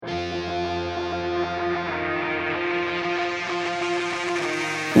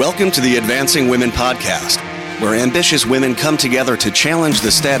Welcome to the Advancing Women Podcast, where ambitious women come together to challenge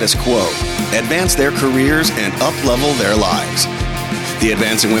the status quo, advance their careers, and up-level their lives. The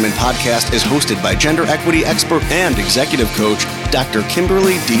Advancing Women Podcast is hosted by gender equity expert and executive coach, Dr.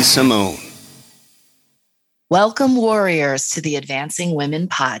 Kimberly D. Simone. Welcome, warriors, to the Advancing Women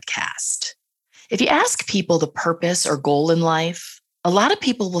Podcast. If you ask people the purpose or goal in life, a lot of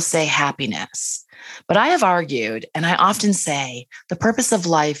people will say happiness. But I have argued, and I often say, the purpose of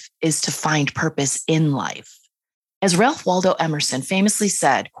life is to find purpose in life. As Ralph Waldo Emerson famously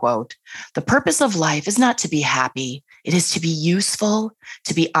said, quote, "The purpose of life is not to be happy. It is to be useful,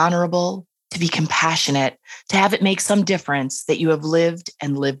 to be honorable, to be compassionate, to have it make some difference that you have lived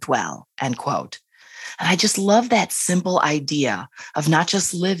and lived well," end quote. And I just love that simple idea of not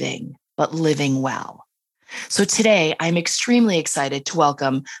just living, but living well. So today, I'm extremely excited to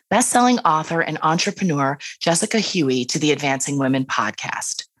welcome best-selling author and entrepreneur Jessica Huey to the Advancing Women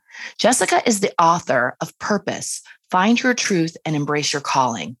Podcast. Jessica is the author of Purpose, Find Your Truth and Embrace Your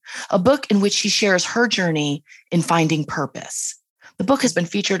Calling, a book in which she shares her journey in finding purpose. The book has been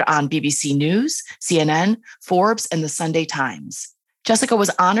featured on BBC News, CNN, Forbes, and the Sunday Times. Jessica was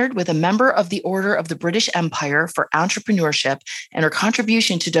honored with a Member of the Order of the British Empire for entrepreneurship and her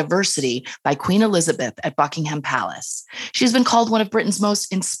contribution to diversity by Queen Elizabeth at Buckingham Palace. She's been called one of Britain's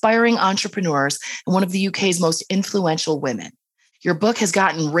most inspiring entrepreneurs and one of the UK's most influential women. Your book has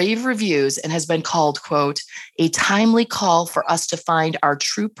gotten rave reviews and has been called, quote, "a timely call for us to find our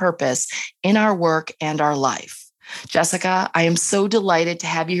true purpose in our work and our life." Jessica, I am so delighted to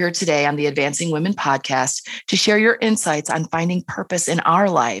have you here today on the Advancing Women Podcast to share your insights on finding purpose in our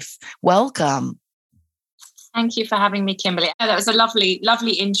life. Welcome. Thank you for having me, Kimberly. That was a lovely,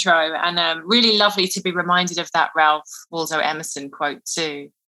 lovely intro, and really lovely to be reminded of that Ralph Waldo Emerson quote too.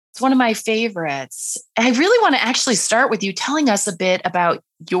 It's one of my favorites. I really want to actually start with you telling us a bit about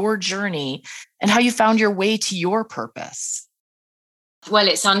your journey and how you found your way to your purpose. Well,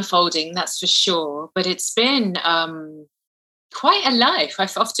 it's unfolding, that's for sure. But it's been quite a life. I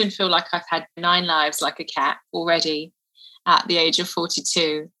often feel like I've had 9 lives like a cat already at the age of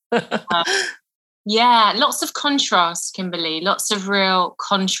 42. Yeah, lots of contrast, Kimberly, lots of real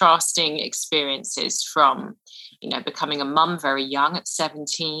contrasting experiences from, becoming a mum very young at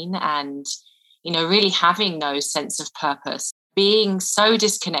 17 and, really having no sense of purpose. Being so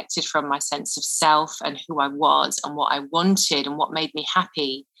disconnected from my sense of self and who I was and what I wanted and what made me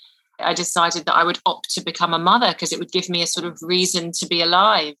happy, I decided that I would opt to become a mother because it would give me a sort of reason to be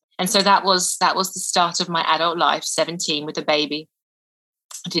alive. And so that was the start of my adult life, 17 with a baby.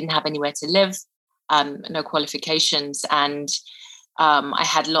 I didn't have anywhere to live, no qualifications, and I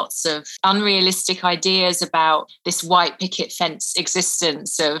had lots of unrealistic ideas about this white picket fence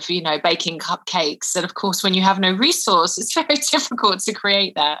existence of, baking cupcakes. And of course, when you have no resource, it's very difficult to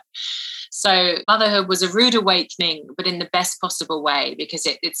create that. So motherhood was a rude awakening, but in the best possible way, because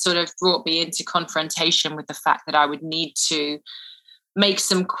it sort of brought me into confrontation with the fact that I would need to make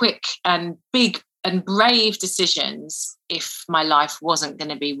some quick and big and brave decisions if my life wasn't going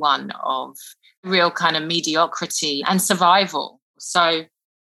to be one of real kind of mediocrity and survival. So,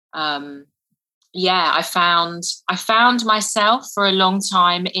 I found myself for a long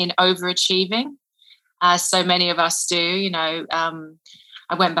time in overachieving, as so many of us do.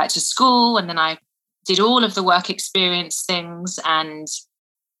 I went back to school and then I did all of the work experience things and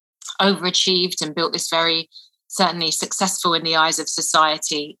overachieved and built this very certainly successful in the eyes of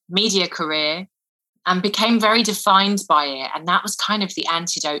society media career and became very defined by it. And that was kind of the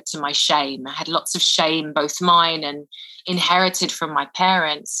antidote to my shame. I had lots of shame, both mine and inherited from my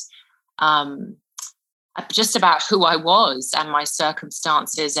parents, just about who I was and my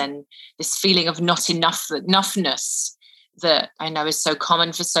circumstances and this feeling of not enoughness that I know is so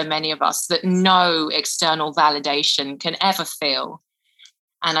common for so many of us, that no external validation can ever feel.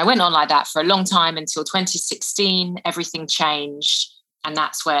 And I went on like that for a long time until 2016, everything changed. And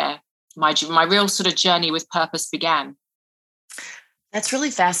that's where my real sort of journey with purpose began. That's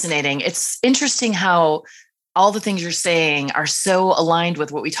really fascinating. It's interesting how all the things you're saying are so aligned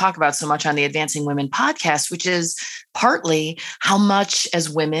with what we talk about so much on the Advancing Women Podcast, which is partly how much as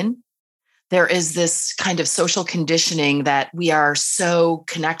women, there is this kind of social conditioning that we are so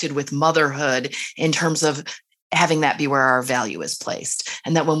connected with motherhood in terms of having that be where our value is placed.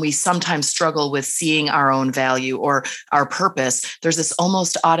 And that when we sometimes struggle with seeing our own value or our purpose, there's this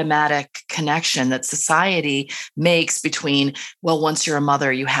almost automatic connection that society makes between, well, once you're a mother,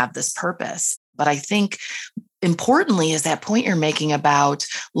 you have this purpose. But I think importantly is that point you're making about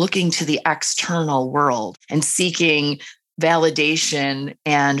looking to the external world and seeking validation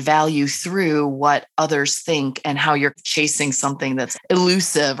and value through what others think and how you're chasing something that's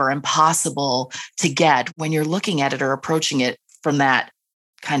elusive or impossible to get when you're looking at it or approaching it from that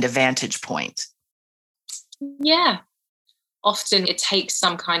kind of vantage point. Yeah. Often it takes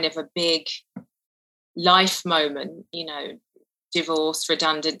some kind of a big life moment, divorce,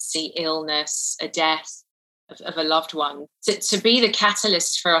 redundancy, illness, a death of a loved one, to be the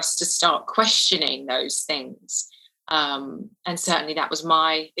catalyst for us to start questioning those things. And certainly that was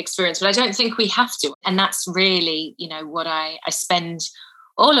my experience, but I don't think we have to. And that's really, what I spend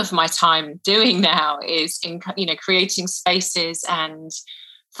all of my time doing now is in, creating spaces and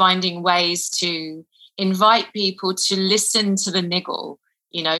finding ways to invite people to listen to the niggle,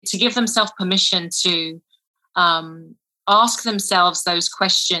 to give themselves permission to ask themselves those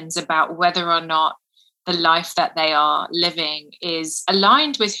questions about whether or not the life that they are living is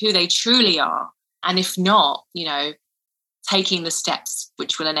aligned with who they truly are. And if not, taking the steps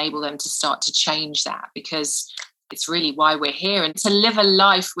which will enable them to start to change that, because it's really why we're here. And to live a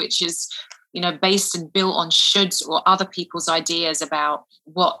life which is, based and built on shoulds or other people's ideas about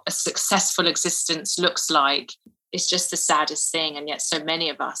what a successful existence looks like, is just the saddest thing. And yet so many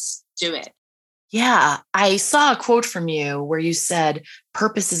of us do it. Yeah. I saw a quote from you where you said,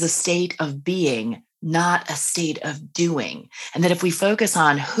 purpose is a state of being, not a state of doing. And that if we focus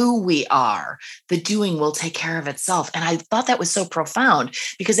on who we are, the doing will take care of itself. And I thought that was so profound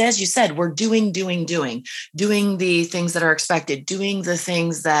because, as you said, we're doing the things that are expected, doing the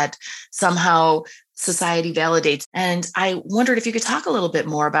things that somehow society validates. And I wondered if you could talk a little bit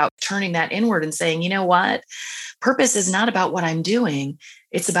more about turning that inward and saying, you know what? Purpose is not about what I'm doing.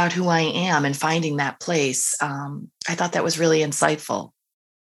 It's about who I am and finding that place. I thought that was really insightful.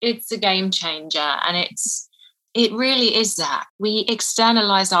 It's a game changer. And it really is that. We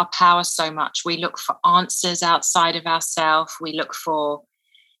externalize our power so much. We look for answers outside of ourselves. We look for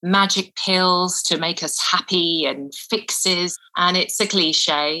magic pills to make us happy and fixes. And it's a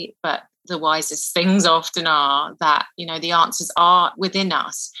cliche, but the wisest things often are that, the answers are within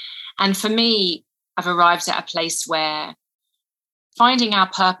us. And for me, I've arrived at a place where finding our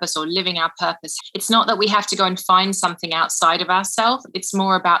purpose or living our purpose, it's not that we have to go and find something outside of ourselves. It's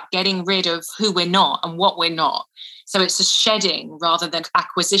more about getting rid of who we're not and what we're not. So it's a shedding rather than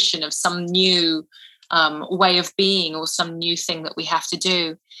acquisition of some new way of being or some new thing that we have to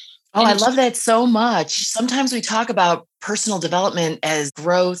do. Oh, I love that so much. Sometimes we talk about personal development as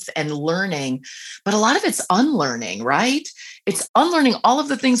growth and learning, but a lot of it's unlearning, right? It's unlearning all of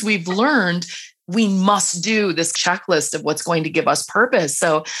the things we've learned. We must do this checklist of what's going to give us purpose.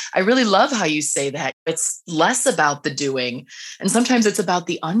 So I really love how you say that. It's less about the doing, and sometimes it's about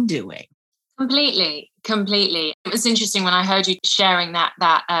the undoing. Completely. It was interesting when I heard you sharing that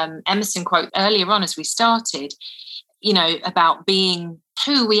Emerson quote earlier on as we started, about being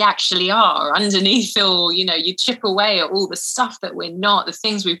who we actually are underneath all, you chip away at all the stuff that we're not, the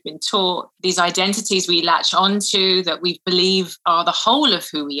things we've been taught, these identities we latch onto that we believe are the whole of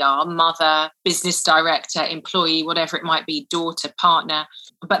who we are, mother, business director, employee, whatever it might be, daughter, partner.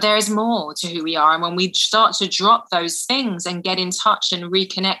 But there is more to who we are. And when we start to drop those things and get in touch and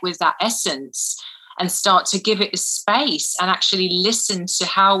reconnect with that essence and start to give it a space and actually listen to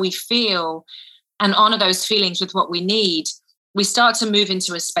how we feel and honor those feelings with what we need, we start to move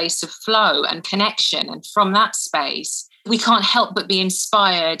into a space of flow and connection. And from that space, we can't help but be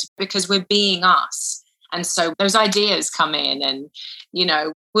inspired because we're being us. And so those ideas come in and,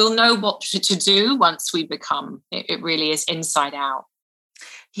 we'll know what to do once we become. It really is inside out.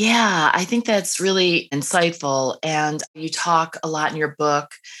 Yeah, I think that's really insightful. And you talk a lot in your book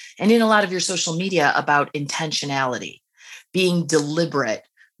and in a lot of your social media about intentionality, being deliberate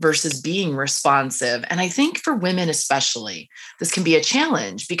versus being responsive. And I think for women especially, this can be a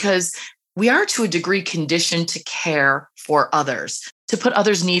challenge because we are to a degree conditioned to care for others, to put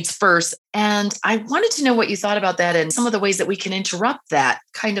others' needs first. And I wanted to know what you thought about that and some of the ways that we can interrupt that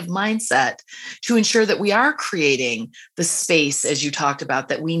kind of mindset to ensure that we are creating the space, as you talked about,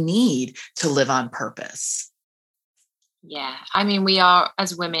 that we need to live on purpose. Yeah, we are,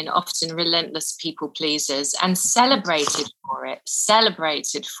 as women, often relentless people pleasers and celebrated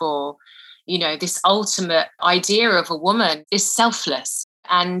for, this ultimate idea of a woman is selfless.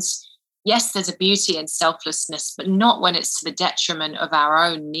 And yes, there's a beauty in selflessness, but not when it's to the detriment of our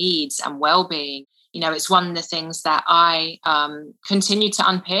own needs and well-being. It's one of the things that I continue to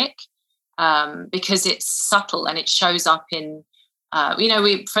unpick because it's subtle and it shows up in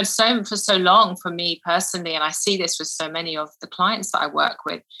we for so long, for me personally, and I see this with so many of the clients that I work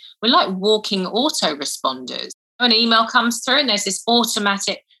with, we're like walking autoresponders. An email comes through and there's this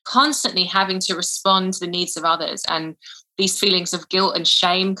automatic, constantly having to respond to the needs of others. And these feelings of guilt and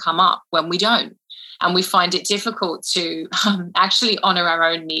shame come up when we don't. And we find it difficult to actually honor our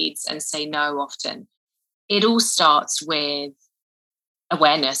own needs and say no often. It all starts with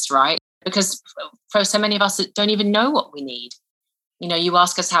awareness, right? Because for so many of us that don't even know what we need. You know, you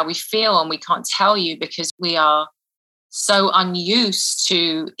ask us how we feel and we can't tell you because we are so unused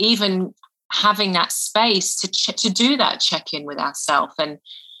to even having that space to do that check-in with ourselves. And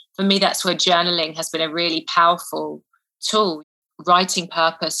for me, that's where journaling has been a really powerful tool. Writing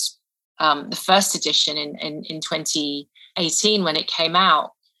Purpose, the first edition in 2018 when it came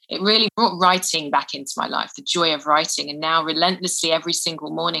out, it really brought writing back into my life, the joy of writing. And now relentlessly every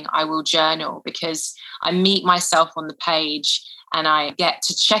single morning I will journal because I meet myself on the page and I get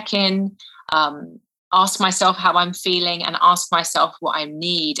to check in, ask myself how I'm feeling and ask myself what I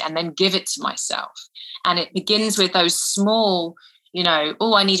need and then give it to myself. And it begins with those small, you know,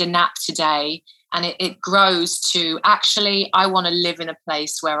 oh, I need a nap today. And it grows to actually, I want to live in a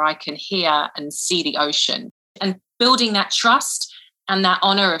place where I can hear and see the ocean. And building that trust and that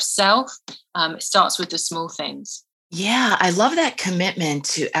honor of self, it starts with the small things. Yeah, I love that commitment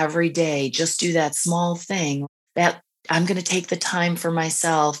to every day, just do that small thing that I'm going to take the time for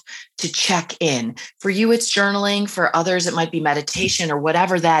myself to check in. For you, it's journaling. For others, it might be meditation or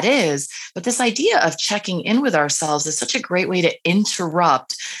whatever that is. But this idea of checking in with ourselves is such a great way to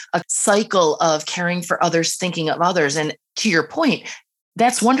interrupt a cycle of caring for others, thinking of others. And to your point,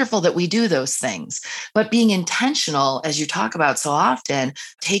 that's wonderful that we do those things, but being intentional, as you talk about so often,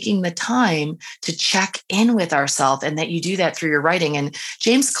 taking the time to check in with ourselves, and that you do that through your writing. And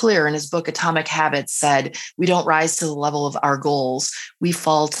James Clear in his book, Atomic Habits, said, we don't rise to the level of our goals. We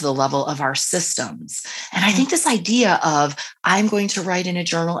fall to the level of our systems. And I think this idea of I'm going to write in a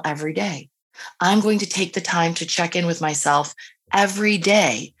journal every day. I'm going to take the time to check in with myself every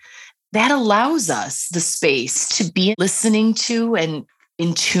day. That allows us the space to be listening to and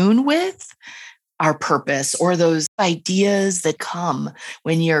in tune with our purpose, or those ideas that come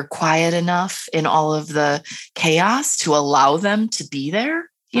when you're quiet enough in all of the chaos to allow them to be there.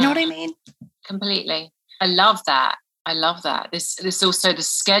 You know what I mean? Completely. I love that. This also the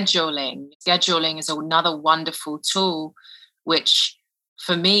scheduling. Scheduling is another wonderful tool, which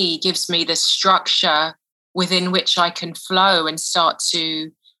for me gives me the structure within which I can flow and start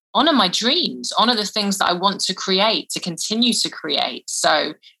to honor my dreams, honor the things that I want to create, to continue to create.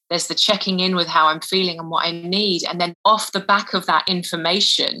 So there's the checking in with how I'm feeling and what I need. And then off the back of that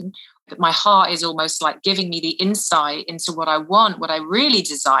information, my heart is almost like giving me the insight into what I want, what I really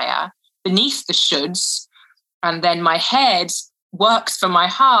desire beneath the shoulds. And then my head works for my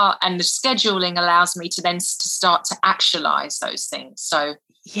heart, and the scheduling allows me to then to start to actualize those things. So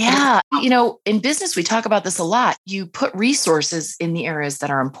yeah. You know, in business, we talk about this a lot. You put resources in the areas that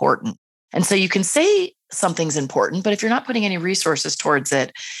are important. And so you can say something's important, but if you're not putting any resources towards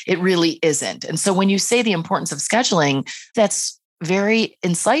it, it really isn't. And so when you say the importance of scheduling, that's very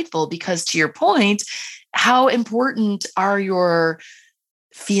insightful, because to your point, how important are your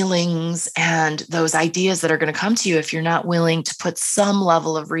feelings and those ideas that are going to come to you if you're not willing to put some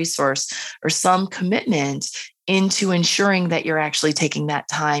level of resource or some commitment into ensuring that you're actually taking that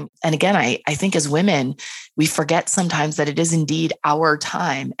time. And again, I think as women, we forget sometimes that it is indeed our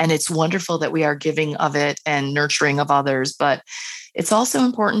time. And it's wonderful that we are giving of it and nurturing of others, but it's also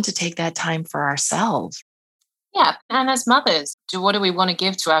important to take that time for ourselves. Yeah. And as mothers, what do we want to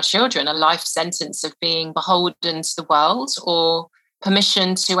give to our children? A life sentence of being beholden to the world, or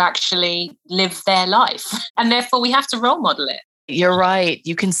permission to actually live their life? And therefore we have to role model it. You're right.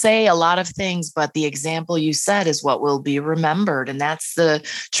 You can say a lot of things, but the example you set is what will be remembered. And that's the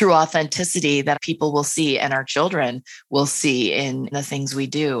true authenticity that people will see and our children will see in the things we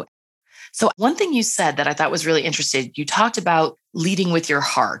do. So one thing you said that I thought was really interesting, you talked about leading with your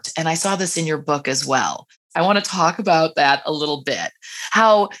heart. And I saw this in your book as well. I want to talk about that a little bit.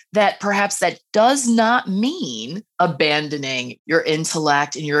 How that perhaps that does not mean abandoning your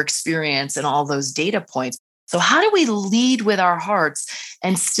intellect and your experience and all those data points. So how do we lead with our hearts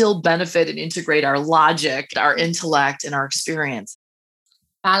and still benefit and integrate our logic, our intellect, and our experience?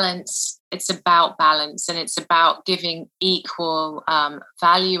 Balance. It's about balance, and it's about giving equal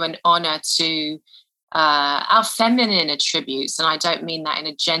value and honor to our feminine attributes. And I don't mean that in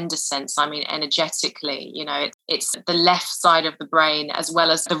a gender sense. I mean energetically. You know, it's the left side of the brain as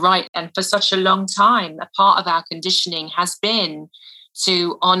well as the right. And for such a long time, a part of our conditioning has been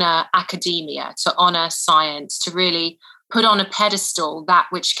to honor academia, to honor science, to really put on a pedestal that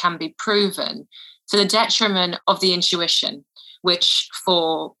which can be proven, to the detriment of the intuition, which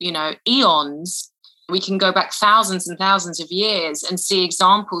for, eons We can go back thousands and thousands of years and see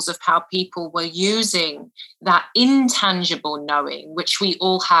examples of how people were using that intangible knowing, which we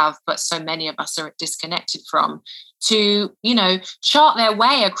all have, but so many of us are disconnected from, to, chart their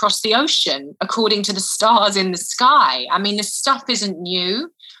way across the ocean according to the stars in the sky. I mean, this stuff isn't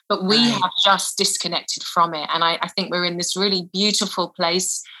new, but we have just disconnected from it. And I think we're in this really beautiful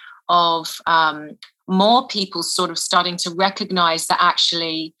place of more people sort of starting to recognize that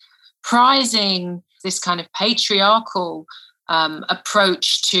actually prizing this kind of patriarchal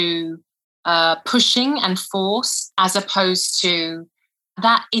approach to pushing and force, as opposed to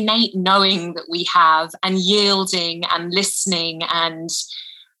that innate knowing that we have, and yielding and listening, and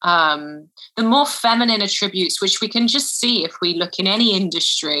the more feminine attributes, which we can just see if we look in any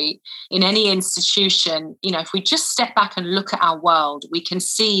industry, in any institution. If we just step back and look at our world, we can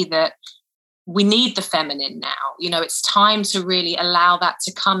see that we need the feminine now. It's time to really allow that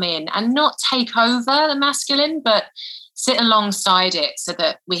to come in and not take over the masculine, but sit alongside it so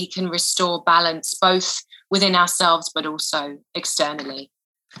that we can restore balance both within ourselves, but also externally.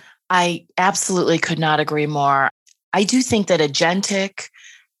 I absolutely could not agree more. I do think that agentic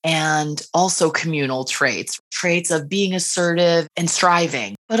and also communal traits of being assertive and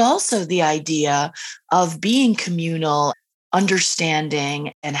striving, but also the idea of being communal,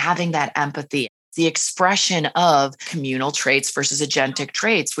 understanding and having that empathy, the expression of communal traits versus agentic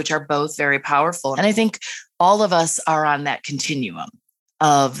traits, which are both very powerful. And I think all of us are on that continuum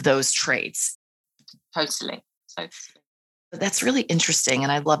of those traits. Totally. That's really interesting.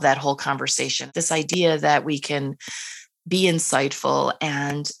 And I love that whole conversation. This idea that we can be insightful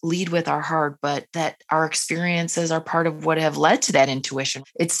and lead with our heart, but that our experiences are part of what have led to that intuition.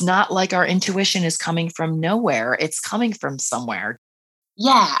 It's not like our intuition is coming from nowhere. It's coming from somewhere.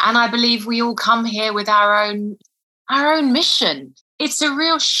 Yeah. And I believe we all come here with our own mission. It's a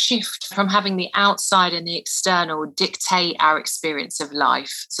real shift from having the outside and the external dictate our experience of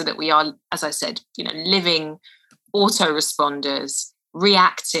life, so that we are, as I said, living autoresponders,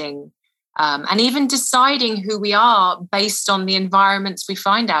 reacting, and even deciding who we are based on the environments we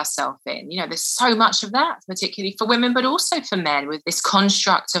find ourselves in. There's so much of that, particularly for women, but also for men, with this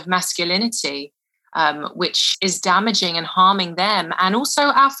construct of masculinity, which is damaging and harming them, and also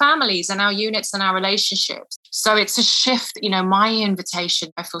our families and our units and our relationships. So it's a shift. My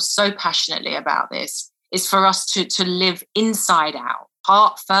invitation, I feel so passionately about this, is for us to live inside out,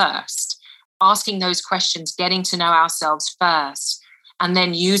 heart first, asking those questions, getting to know ourselves first, and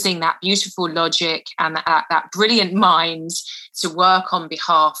then using that beautiful logic and that brilliant mind to work on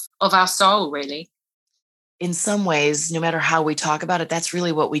behalf of our soul, really. In some ways, no matter how we talk about it, that's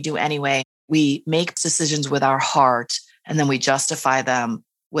really what we do anyway. We make decisions with our heart, and then we justify them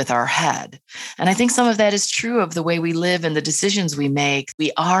with our head. And I think some of that is true of the way we live and the decisions we make.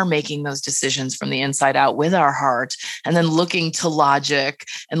 We are making those decisions from the inside out with our heart, and then looking to logic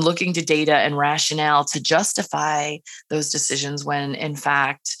and looking to data and rationale to justify those decisions, when in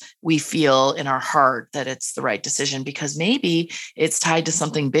fact we feel in our heart that it's the right decision because maybe it's tied to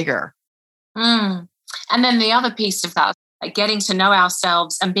something bigger. And then the other piece of that, like getting to know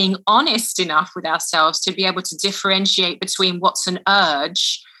ourselves and being honest enough with ourselves to be able to differentiate between what's an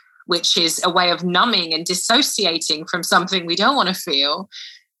urge, which is a way of numbing and dissociating from something we don't want to feel,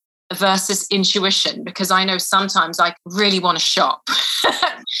 versus intuition. Because I know sometimes I really want to shop.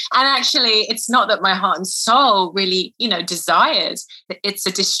 And actually, it's not that my heart and soul really, desires. It's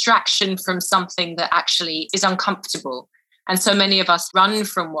a distraction from something that actually is uncomfortable. And so many of us run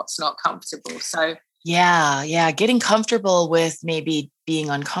from what's not comfortable. So Yeah. Getting comfortable with maybe being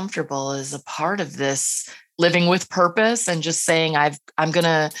uncomfortable is a part of this living with purpose, and just saying, I'm going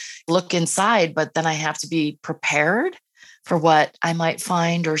to look inside, but then I have to be prepared for what I might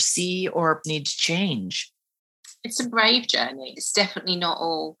find or see or need to change. It's a brave journey. It's definitely not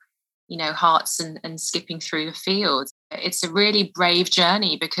all, hearts and skipping through the fields. It's a really brave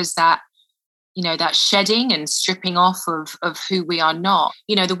journey, because that shedding and stripping off of who we are not.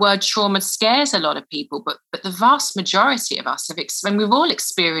 The word trauma scares a lot of people, but the vast majority of us and we've all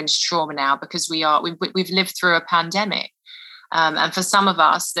experienced trauma now, because we've lived through a pandemic. And for some of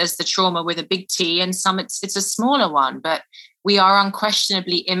us, there's the trauma with a big T, and some it's a smaller one, but we are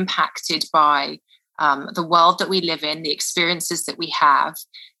unquestionably impacted by the world that we live in, the experiences that we have,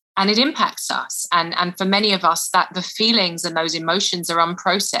 and it impacts us. And for many of us, that the feelings and those emotions are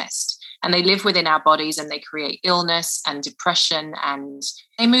unprocessed. And they live within our bodies, and they create illness and depression, and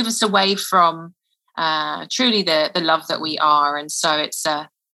they move us away from truly the love that we are. And so it's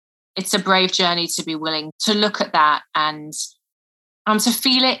a brave journey to be willing to look at that and to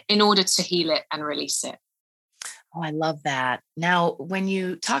feel it in order to heal it and release it. Oh, I love that. Now, when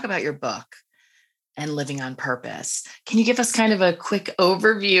you talk about your book and living on purpose. Can you give us kind of a quick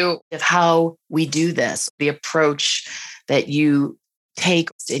overview of how we do this, the approach that you take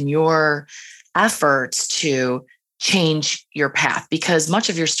in your efforts to change your path? Because much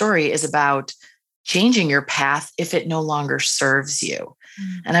of your story is about changing your path if it no longer serves you.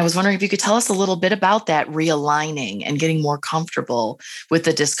 And I was wondering if you could tell us a little bit about that realigning and getting more comfortable with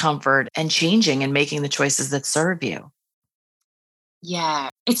the discomfort and changing and making the choices that serve you. Yeah,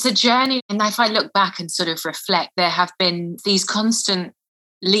 it's a journey. And if I look back and sort of reflect, there have been these constant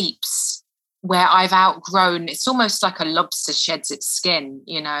leaps where I've outgrown. It's almost like a lobster sheds its skin,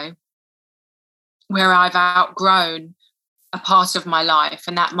 where I've outgrown a part of my life.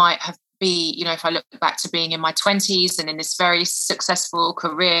 And that might have be, if I look back to being in my 20s and in this very successful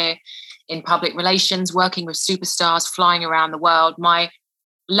career in public relations, working with superstars, flying around the world, my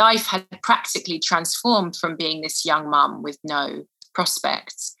life had practically transformed from being this young mum with no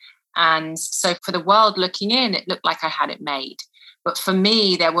prospects. And so for the world looking in, it looked like I had it made. But for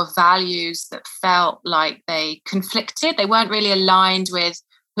me, there were values that felt like they conflicted. They weren't really aligned with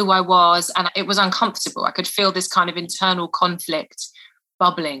who I was. And it was uncomfortable. I could feel this kind of internal conflict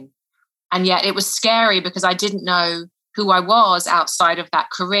bubbling. And yet it was scary because I didn't know who I was outside of that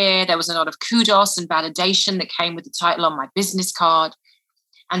career. There was a lot of kudos and validation that came with the title on my business card.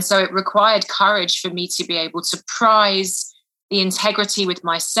 And so it required courage for me to be able to prize the integrity with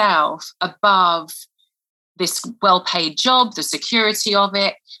myself above this well-paid job, the security of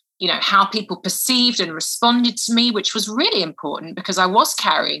it, how people perceived and responded to me, which was really important because I was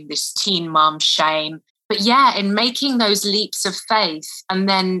carrying this teen mum shame. But yeah, in making those leaps of faith and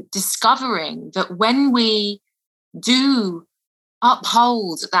then discovering that when we do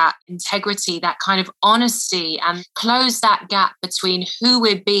uphold that integrity, that kind of honesty, and close that gap between who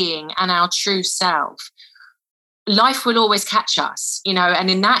we're being and our true self, life will always catch us, and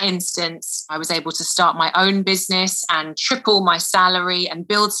in that instance, I was able to start my own business and triple my salary and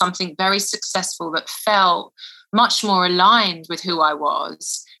build something very successful that felt much more aligned with who I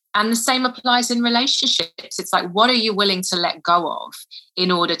was. And the same applies in relationships. It's like, what are you willing to let go of in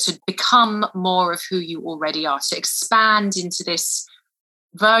order to become more of who you already are, to expand into this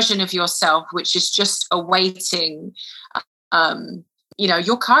version of yourself, which is just awaiting,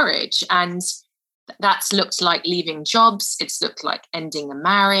 your courage. And that's looked like leaving jobs. It's looked like ending a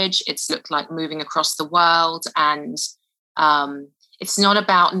marriage. It's looked like moving across the world. And it's not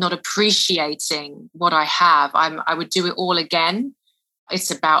about not appreciating what I have. I would do it all again. It's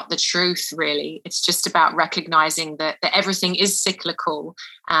about the truth, really. It's just about recognizing that everything is cyclical.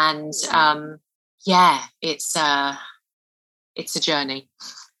 And it's a journey.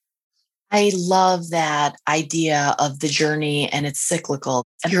 I love that idea of the journey and it's cyclical.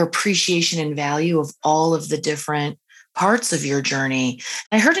 Your appreciation and value of all of the different parts of your journey.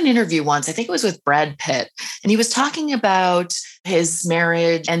 I heard an interview once, I think it was with Brad Pitt, and he was talking about his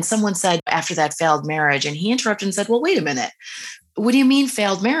marriage. And someone said after that failed marriage, and he interrupted and said, well, wait a minute. What do you mean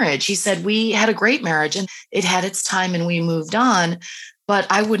failed marriage? He said, we had a great marriage and it had its time and we moved on, but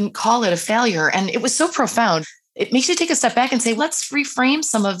I wouldn't call it a failure. And it was so profound. It makes you take a step back and say, let's reframe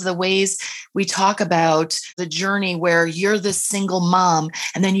some of the ways we talk about the journey where you're this single mom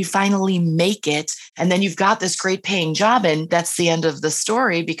and then you finally make it. And then you've got this great paying job. And that's the end of the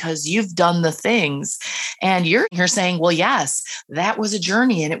story because you've done the things. And you're here saying, well, yes, that was a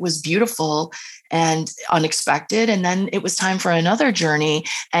journey and it was beautiful and unexpected. And then it was time for another journey.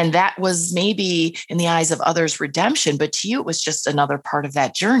 And that was maybe in the eyes of others redemption, but to you, it was just another part of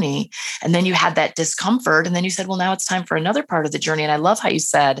that journey. And then you had that discomfort. And then you said, well, now it's time for another part of the journey. And I love how you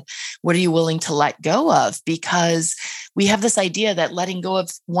said, what are you willing to let go of? Because we have this idea that letting go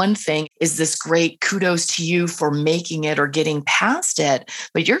of one thing is this great kudos to you for making it or getting past it.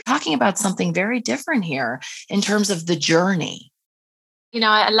 But you're talking about something very different here in terms of the journey.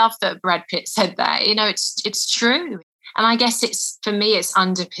 I love that Brad Pitt said that. It's true. And I guess for me, it's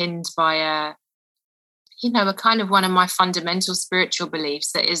underpinned by a kind of one of my fundamental spiritual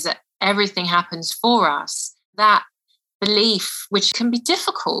beliefs, that is that everything happens for us. That belief, which can be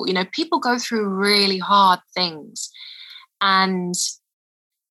difficult, people go through really hard things. And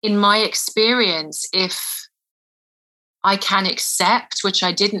in my experience, if I can accept, which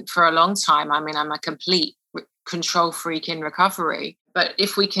I didn't for a long time, I'm a complete control freak in recovery. But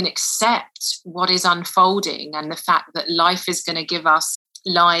if we can accept what is unfolding and the fact that life is going to give us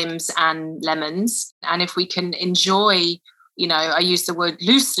limes and lemons, and if we can enjoy, I use the word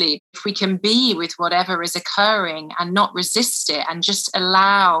loosely, if we can be with whatever is occurring and not resist it and just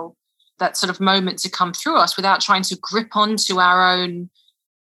allow that sort of moment to come through us without trying to grip onto our own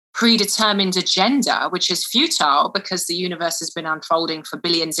predetermined agenda, which is futile because the universe has been unfolding for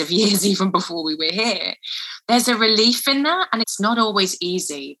billions of years, even before we were here. There's a relief in that, and it's not always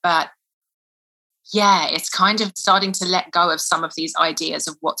easy, but yeah, it's kind of starting to let go of some of these ideas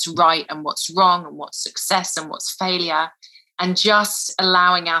of what's right and what's wrong and what's success and what's failure, and just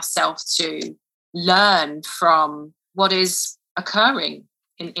allowing ourselves to learn from what is occurring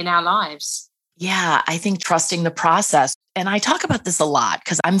in our lives. Yeah, I think trusting the process. And I talk about this a lot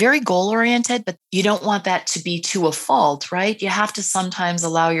because I'm very goal oriented, but you don't want that to be to a fault, right? You have to sometimes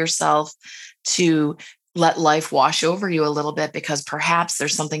allow yourself to let life wash over you a little bit, because perhaps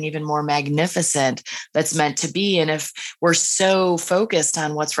there's something even more magnificent that's meant to be. And if we're so focused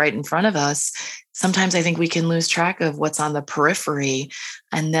on what's right in front of us, sometimes I think we can lose track of what's on the periphery.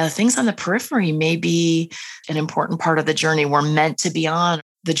 And the things on the periphery may be an important part of the journey we're meant to be on,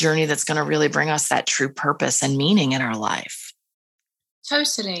 the journey that's going to really bring us that true purpose and meaning in our life.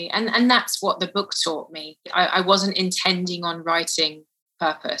 Totally. And that's what the book taught me. I wasn't intending on writing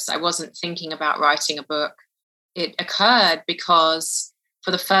purpose. I wasn't thinking about writing a book. It occurred because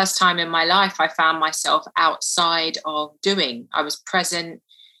for the first time in my life, I found myself outside of doing. I was present.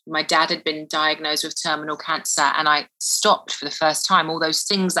 My dad had been diagnosed with terminal cancer, and I stopped for the first time. All those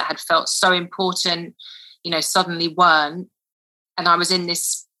things that had felt so important, suddenly weren't. And I was in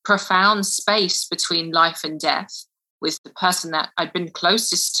this profound space between life and death with the person that I'd been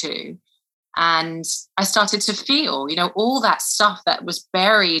closest to. And I started to feel, all that stuff that was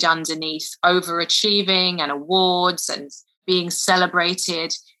buried underneath overachieving and awards and being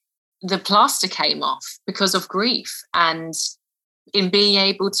celebrated. The plaster came off because of grief. And in being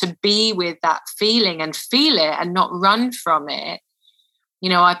able to be with that feeling and feel it and not run from it,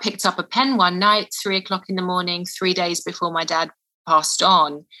 I picked up a pen one night, 3:00 a.m, 3 days before my dad passed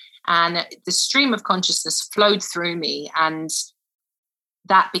on. And the stream of consciousness flowed through me, and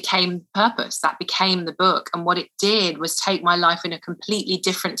that became purpose. That became the book. And what it did was take my life in a completely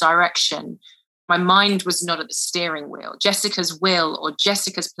different direction. My mind was not at the steering wheel. Jessica's will or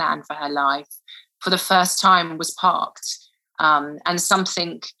Jessica's plan for her life for the first time was parked. And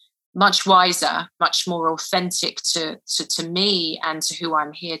something much wiser, much more authentic to me and to who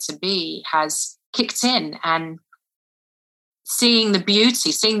I'm here to be has kicked in. And seeing the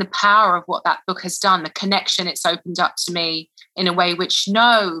beauty, seeing the power of what that book has done, the connection it's opened up to me in a way which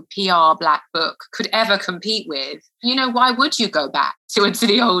no PR black book could ever compete with. Why would you go back to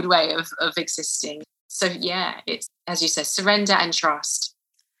the old way of existing? So yeah, it's, as you said, surrender and trust.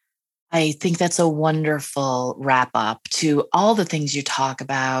 I think that's a wonderful wrap up to all the things you talk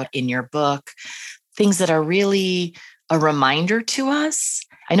about in your book, things that are really a reminder to us.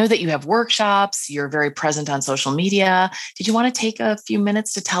 I know that you have workshops, you're very present on social media. Did you want to take a few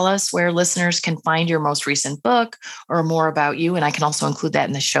minutes to tell us where listeners can find your most recent book or more about you? And I can also include that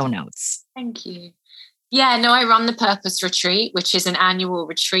in the show notes. Thank you. Yeah, no, I run the Purpose Retreat, which is an annual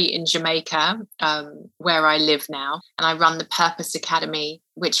retreat in Jamaica, where I live now. And I run the Purpose Academy,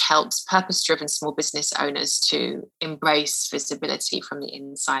 which helps purpose-driven small business owners to embrace visibility from the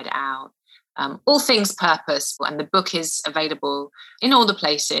inside out. All things purpose. And the book is available in all the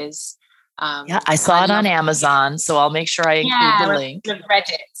places. I saw it on Amazon, so I'll make sure I include the link. I've read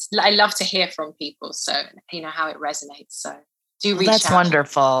it. I love to hear from people, so how it resonates. So do reach out. That's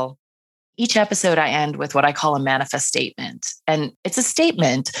wonderful. Each episode I end with what I call a manifest statement. And it's a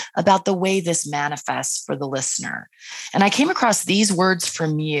statement about the way this manifests for the listener. And I came across these words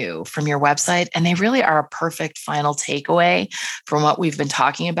from you, from your website, and they really are a perfect final takeaway from what we've been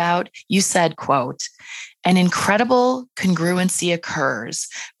talking about. You said, quote, "An incredible congruency occurs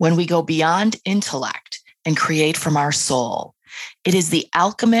when we go beyond intellect and create from our soul. It is the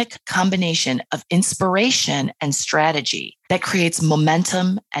alchemic combination of inspiration and strategy that creates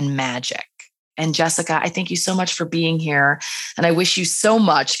momentum and magic." And Jessica, I thank you so much for being here. And I wish you so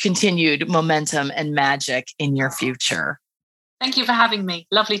much continued momentum and magic in your future. Thank you for having me.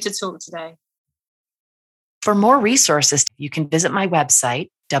 Lovely to talk today. For more resources, you can visit my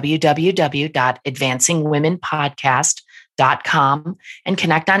website, www.advancingwomenpodcast.com, and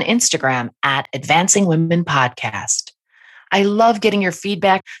connect on Instagram at Advancing Women Podcast. I love getting your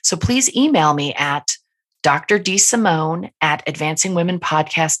feedback, so please email me at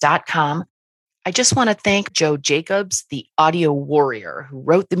drdsimone@advancingwomenpodcast.com. I just want to thank Joe Jacobs, the audio warrior who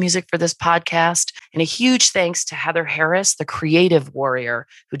wrote the music for this podcast, and a huge thanks to Heather Harris, the creative warrior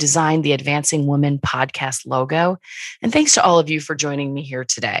who designed the Advancing Women Podcast logo. And thanks to all of you for joining me here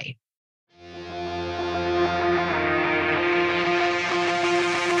today.